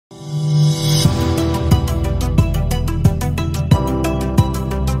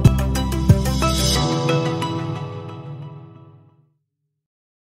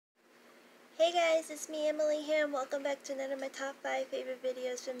and welcome back to another of my top 5 favorite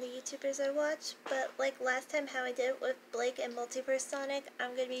videos from the YouTubers I watch. But like last time how I did with Blake and Multiverse Sonic,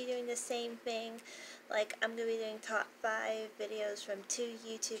 I'm going to be doing the same thing. Like I'm going to be doing top 5 videos from 2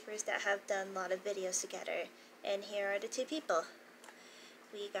 YouTubers that have done a lot of videos together. And here are the 2 people.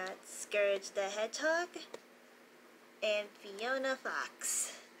 We got Scourge the Hedgehog and Fiona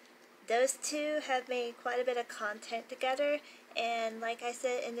Fox. Those 2 have made quite a bit of content together, and like I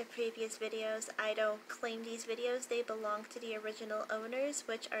said in the previous videos, I don't claim these videos. They belong to the original owners,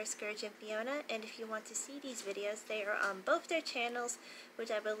 which are Scourge and Fiona, and if you want to see these videos, they are on both their channels,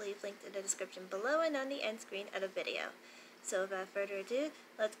 which I believe linked in the description below and on the end screen of the video. So without further ado,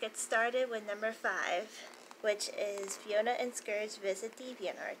 let's get started with number 5, which is Fiona and Scourge Visit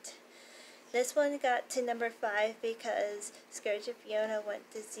DeviantArt. This one got to number 5 because Scourge and Fiona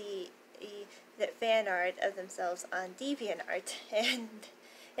went to see the fan art of themselves on DeviantArt, and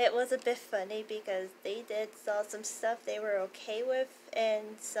it was a bit funny because they saw some stuff they were okay with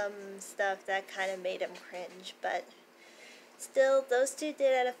and some stuff that kind of made them cringe, but still, those 2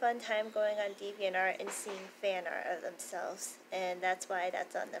 did have a fun time going on DeviantArt and seeing fan art of themselves, and that's why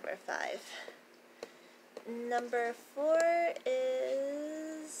that's on number 5. Number 4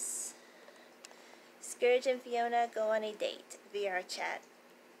 is Scourge and Fiona Go on a Date, VR Chat.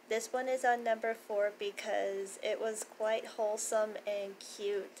 This one is on number 4 because it was quite wholesome and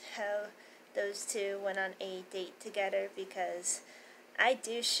cute how those 2 went on a date together, because I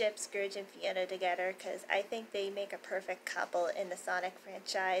do ship Scourge and Fiona together because I think they make a perfect couple in the Sonic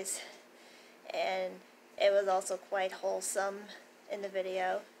franchise, and it was also quite wholesome in the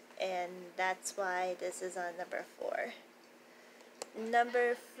video, and that's why this is on number 4.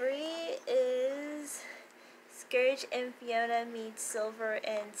 Number 3 is Scourge and Fiona meet Silver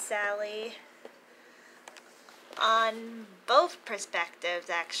and Sally on both perspectives,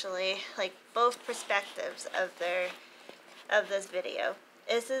 actually, like both perspectives of this video.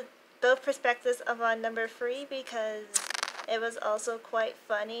 Both perspectives of on number 3 because it was also quite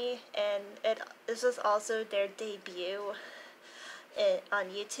funny, and this was also their debut on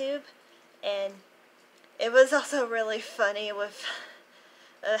YouTube, and it was also really funny with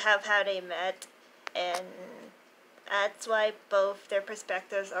how they met, and that's why both their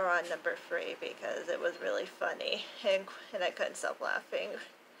perspectives are on number 3, because it was really funny, and I couldn't stop laughing.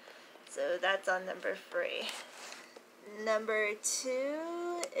 So that's on number 3. Number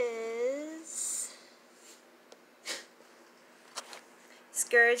 2 is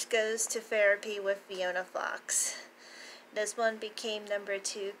Scourge Goes to Therapy with Fiona Fox. This one became number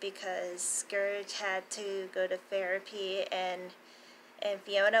 2 because Scourge had to go to therapy, and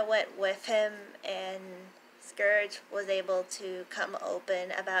Fiona went with him, and Scourge was able to come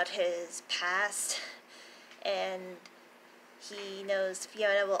open about his past, and he knows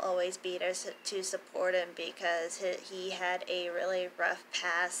Fiona will always be there to support him because he had a really rough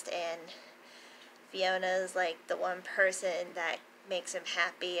past, and Fiona's like the one person that makes him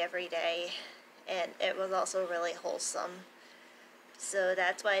happy every day, and it was also really wholesome. So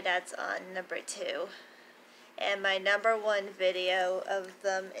that's why that's on number 2. And my number 1 video of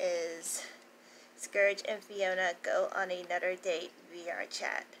them is Scourge and Fiona Go on Another Date VR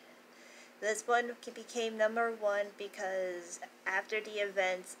Chat. This one became number 1 because after the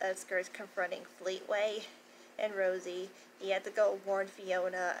events of Scourge confronting Fleetway and Rosie, he had to go warn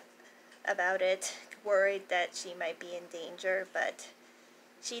Fiona about it, worried that she might be in danger, but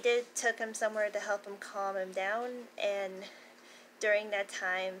she took him somewhere to help him calm him down, and during that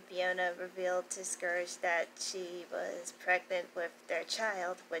time, Fiona revealed to Scourge that she was pregnant with their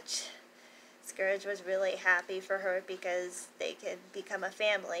child, which Scourge was really happy for her because they could become a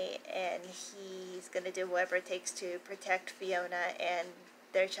family, and he's going to do whatever it takes to protect Fiona and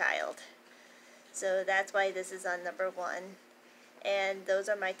their child. So that's why this is on number 1. And those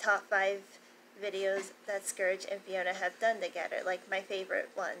are my top 5 videos that Scourge and Fiona have done together, like my favorite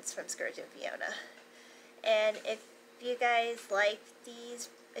ones from Scourge and Fiona. And if you guys like these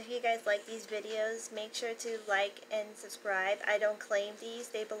videos, make sure to like and subscribe. I don't claim these.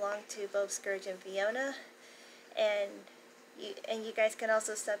 They belong to both Scourge and Fiona. And you guys can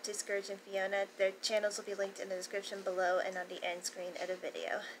also sub to Scourge and Fiona. Their channels will be linked in the description below and on the end screen of the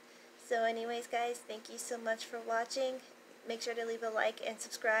video. So anyways guys, thank you so much for watching. Make sure to leave a like and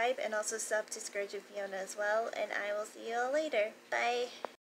subscribe, and also sub to Scourge and Fiona as well. And I will see you all later. Bye!